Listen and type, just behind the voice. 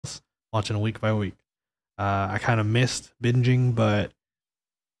watching week by week. I kind of missed binging, but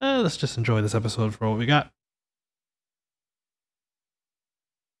let's just enjoy this episode for what we got.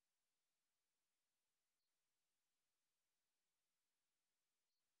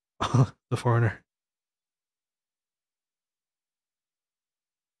 The foreigner.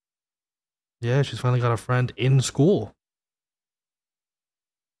 Yeah, she's finally got a friend in school.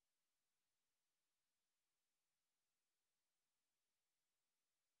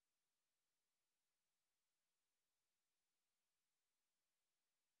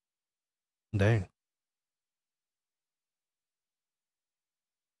 Dang.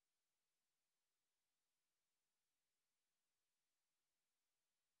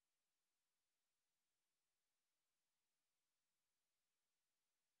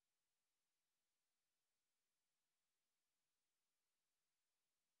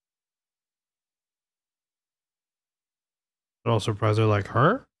 But all surprised they're like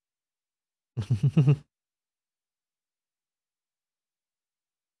her.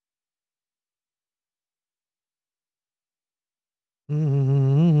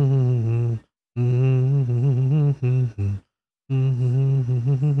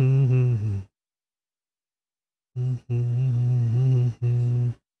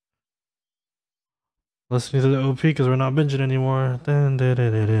 Listening to the OP because we're not binging anymore.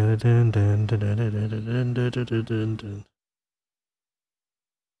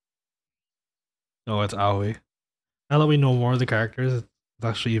 Oh, it's AOI. Now that we know more of the characters, it's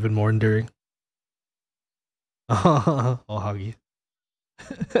actually even more endearing. Oh, Huggy.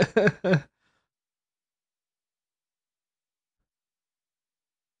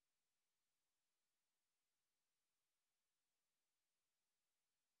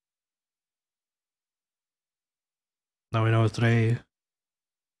 Now we know it's today.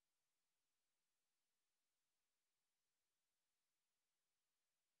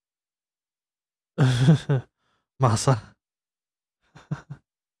 Masa.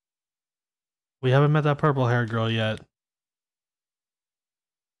 We haven't met that purple haired girl yet.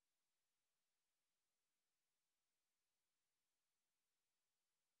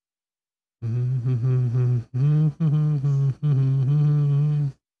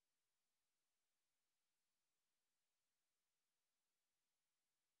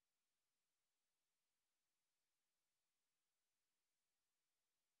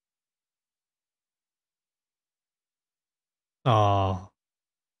 Oh,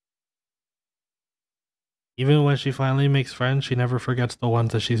 even when she finally makes friends, she never forgets the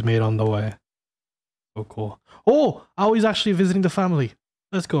ones that she's made on the way. So cool. Oh, Aoi's actually visiting the family.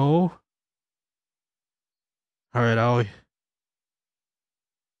 Let's go. All right, Aoi.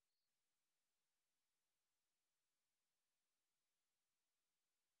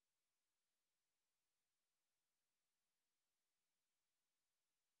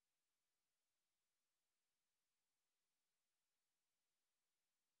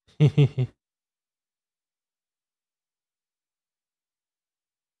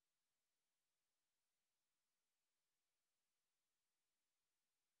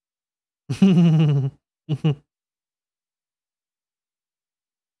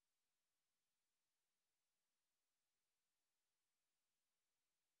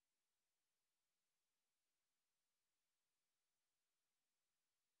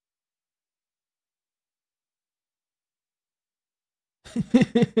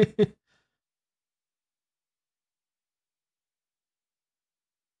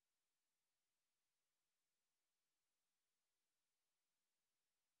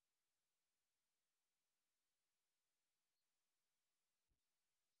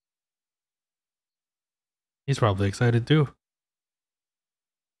 He's probably excited too.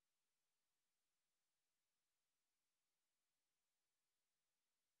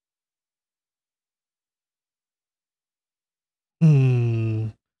 Hmm.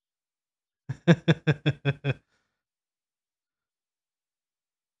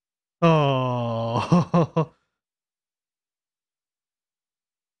 Oh.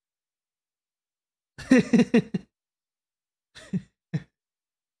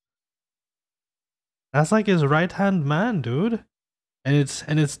 That's like his right hand man, dude. And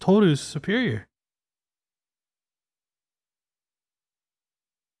it's totally superior.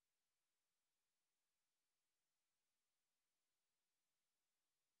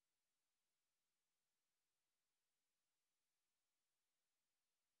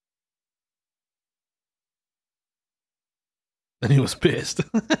 And he was pissed.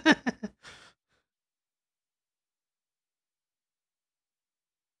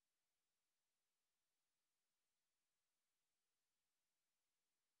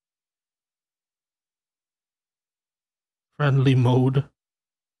 Friendly mode.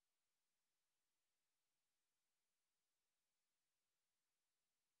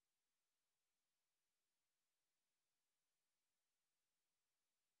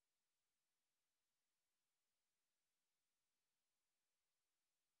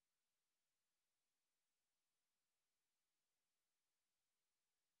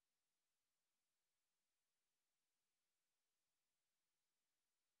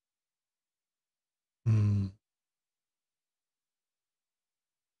 Hmm.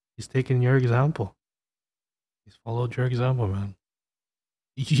 He's taking your example. He's followed your example, man.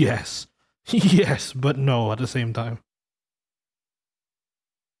 Yes. Yes, but no at the same time.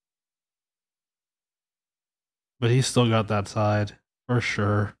 But he's still got that side, for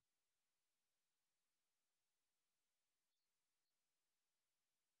sure.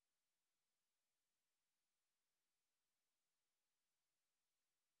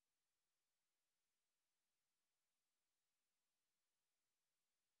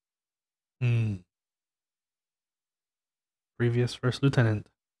 Hmm. Previous first lieutenant.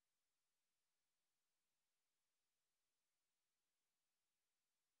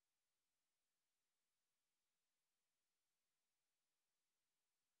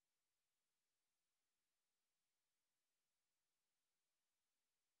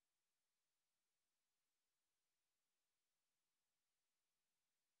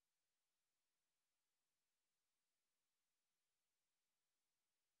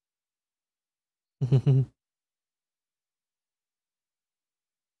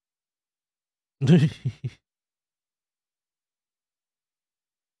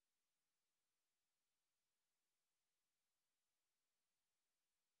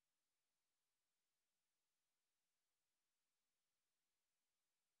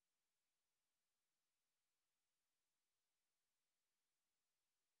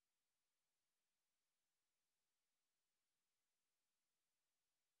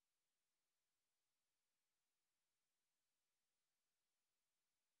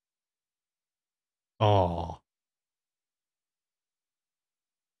 Oh.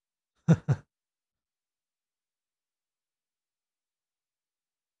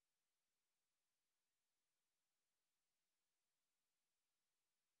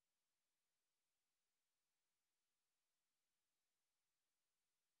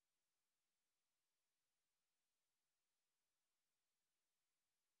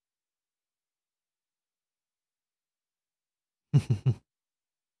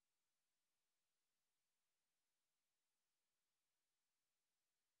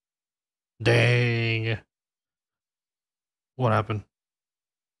 Dang. What happened?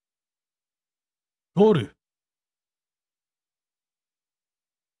 Toru.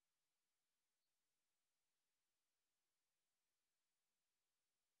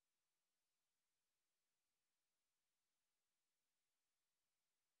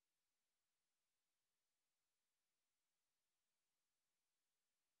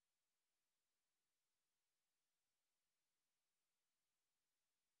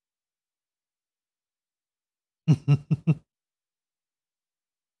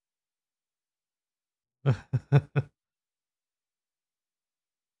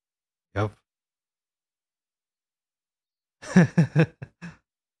 Yep.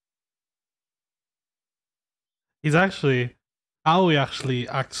 He's actually Aoi actually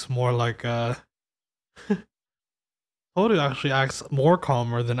acts more like Toru actually acts more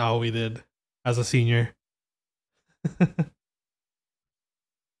calmer than Aoi did as a senior.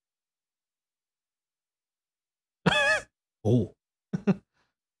 Oh.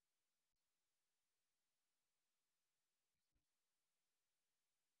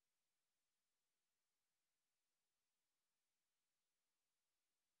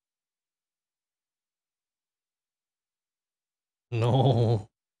 No.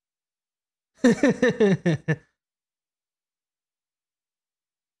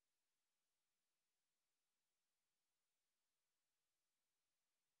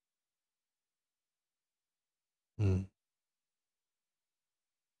 Hmm.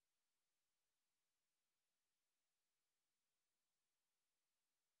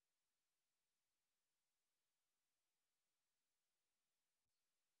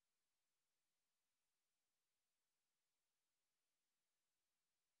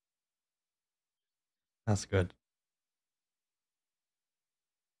 That's good.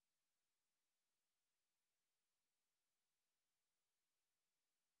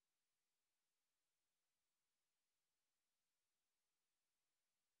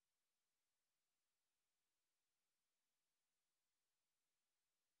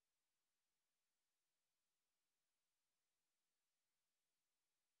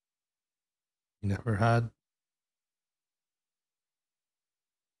 You never had.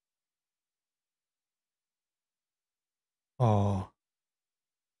 Oh,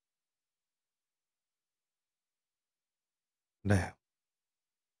 damn.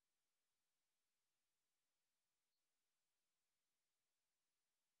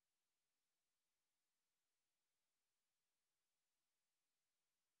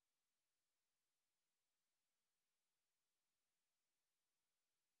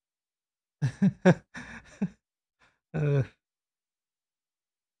 uh,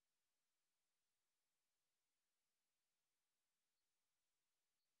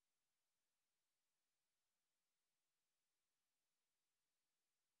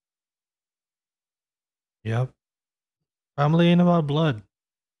 yep. Family ain't about blood.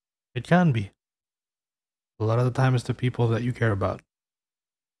 It can be. A lot of the time, it's the people that you care about.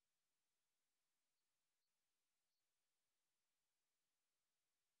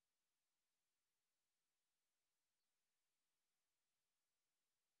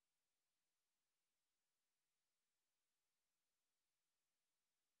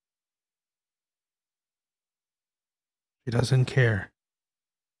 She doesn't care.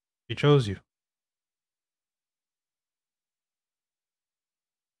 She chose you.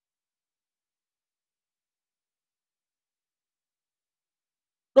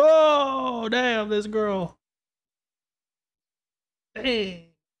 Oh, damn, this girl. Hey,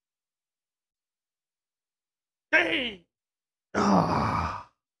 hey. Ah,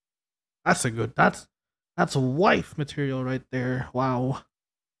 that's a good. That's wife material right there. Wow.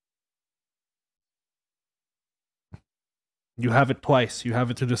 You have it twice. You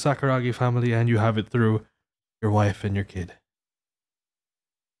have it through the Sakuragi family, and you have it through your wife and your kid.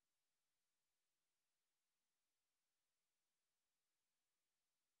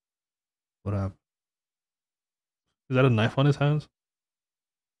 What up? Is that a knife on his hands?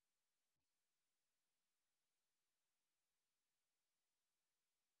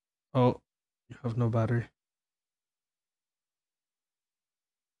 Oh, you have no battery.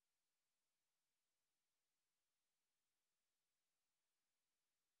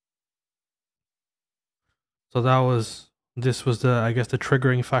 So that was this was the I guess the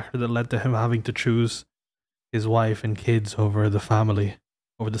triggering factor that led to him having to choose his wife and kids over the family,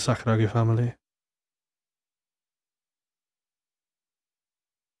 over the Sakuragi family.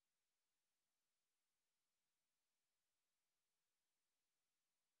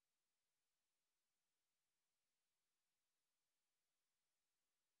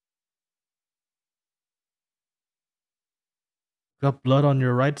 Got blood on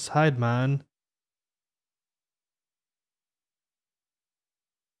your right side, man.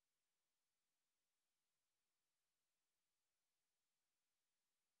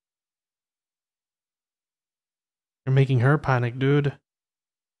 You're making her panic, dude.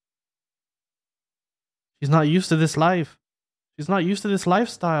 She's not used to this life. She's not used to this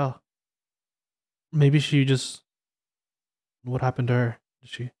lifestyle. Maybe she just what happened to her? Did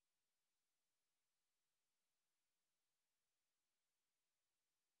she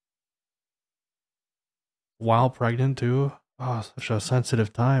while pregnant too? Oh, such a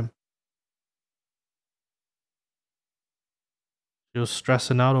sensitive time. She was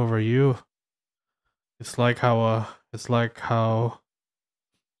stressing out over you. It's like how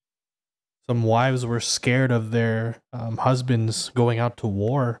some wives were scared of their husbands going out to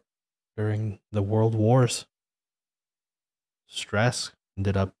war during the world wars. Stress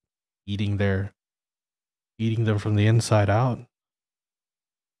ended up eating their eating them from the inside out.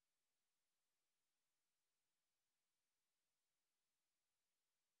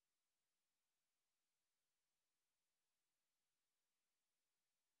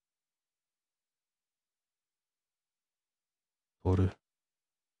 Toru.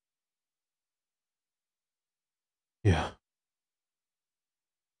 Yeah.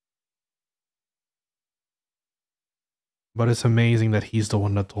 But it's amazing that he's the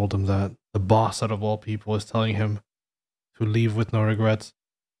one that told him that. The boss out of all people is telling him to leave with no regrets.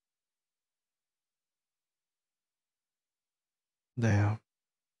 Damn.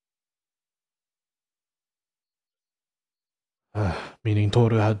 Meaning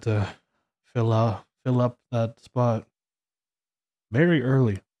Toru had to fill up that spot very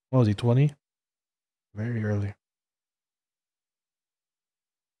early. What was he, 20? Very early.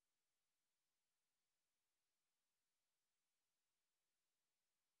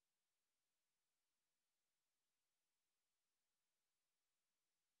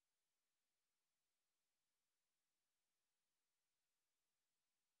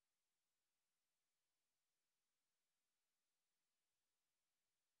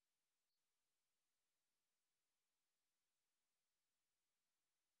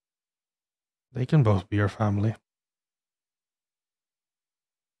 They can both be your family.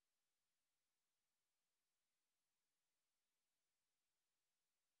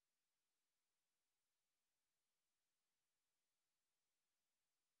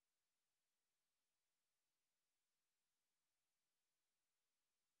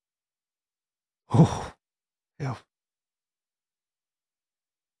 Oh, yeah.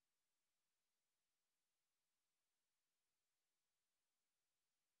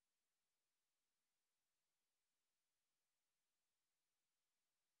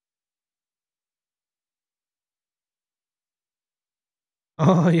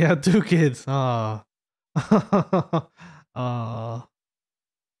 Oh yeah, two kids. Ah. Ah.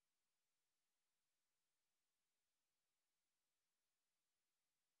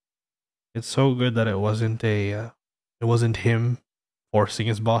 It's so good that it wasn't him forcing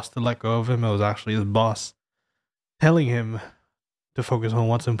his boss to let go of him. It was actually his boss telling him to focus on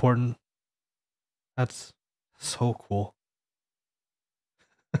what's important. That's so cool.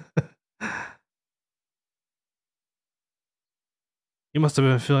 He must have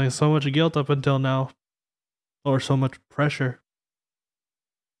been feeling so much guilt up until now, or so much pressure.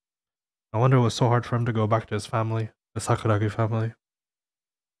 I wonder it was so hard for him to go back to his family, the Sakuragi family.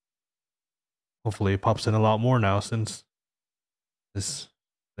 Hopefully, it pops in a lot more now since this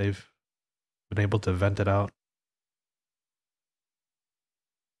they've been able to vent it out.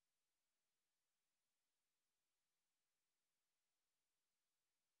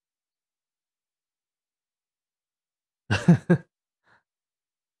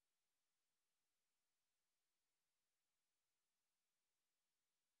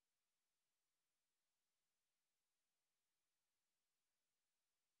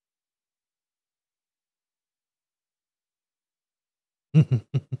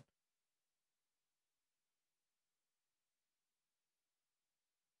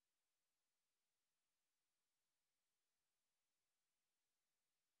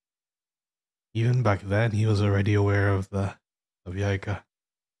 Even back then, he was already aware of the of Yaika.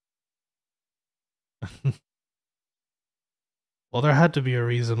 Well, there had to be a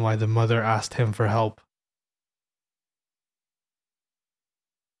reason why the mother asked him for help.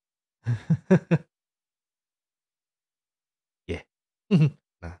 Yeah.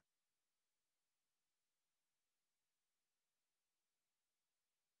 Nah.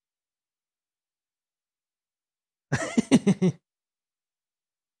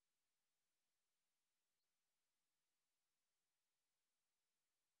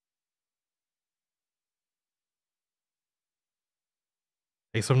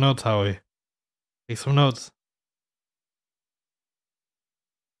 Take some notes, Howie. Take some notes.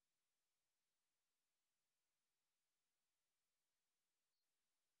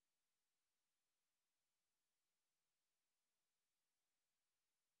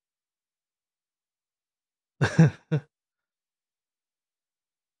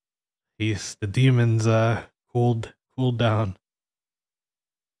 He's the demons cooled down.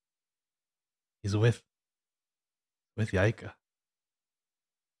 He's with Yaika.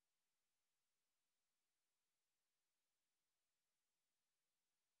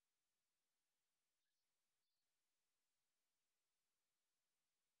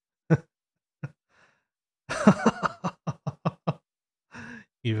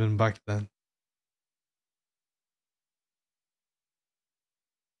 Even back then.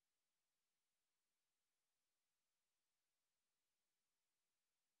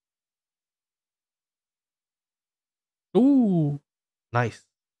 Ooh, nice.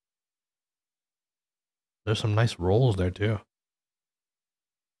 There's some nice rolls there too.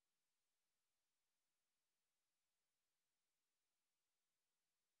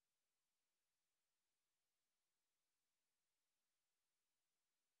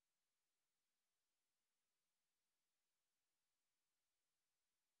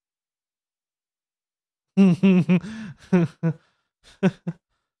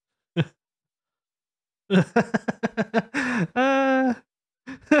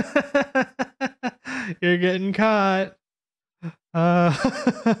 You're getting caught. Uh,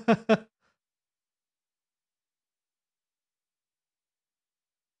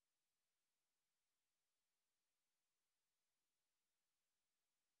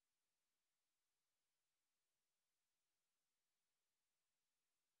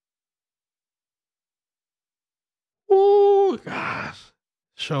 oh gosh,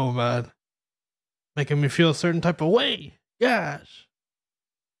 show man, making me feel a certain type of way. Gosh,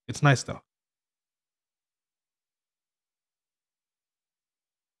 it's nice though.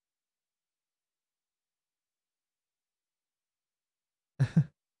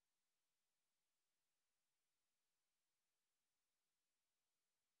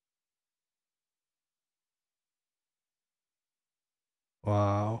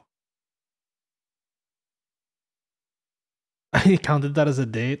 Wow, I counted that as a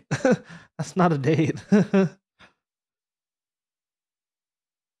date. That's not a date.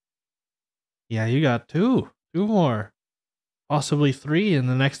 Yeah, you got two more, possibly three in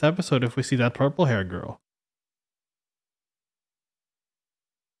the next episode if we see that purple hair girl.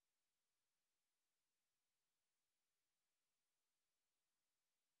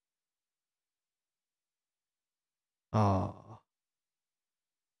 Oh,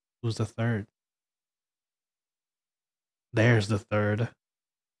 who's the third? There's the third.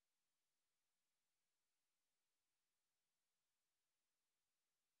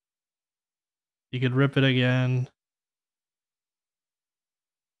 You could rip it again.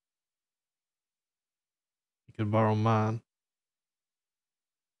 You could borrow mine.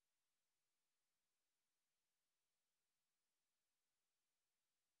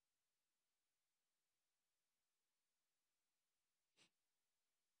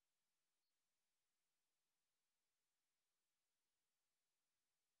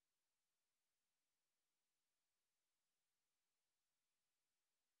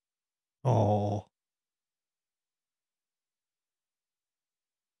 Oh.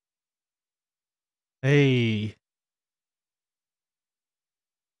 Hey.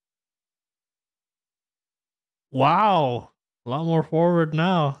 Wow. A lot more forward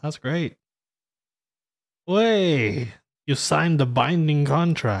now. That's great. Way. You signed the binding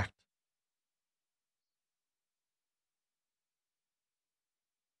contract.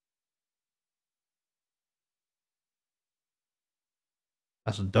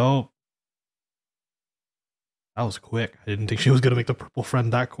 That's dope. That was quick. I didn't think she was gonna make the purple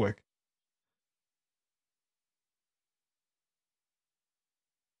friend that quick.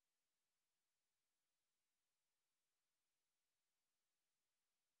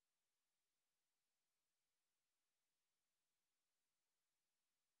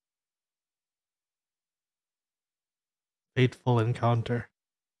 Fateful encounter.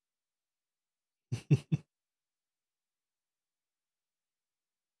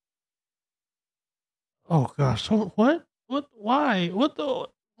 Oh gosh. What? What? Why? What the? What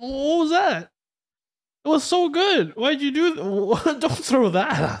was that? It was so good. Why'd you do that? Don't throw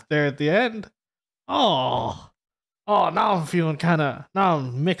that out there at the end. Oh. Oh, now I'm feeling now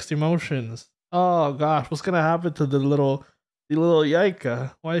I'm mixed emotions. Oh gosh, what's gonna happen to the little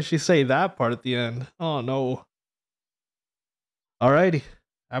Yaika? Why did she say that part at the end? Oh no. Alrighty.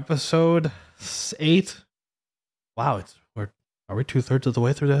 Episode 8. Wow, are we 2/3 of the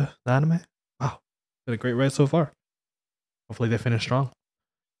way through the anime? Wow. Been a great ride so far. Hopefully they finish strong.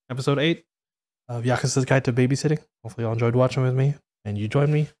 Episode 8 of Yakuza's Guide to Babysitting. Hopefully y'all enjoyed watching with me, and you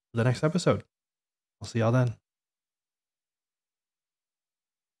join me for the next episode. I'll see y'all then.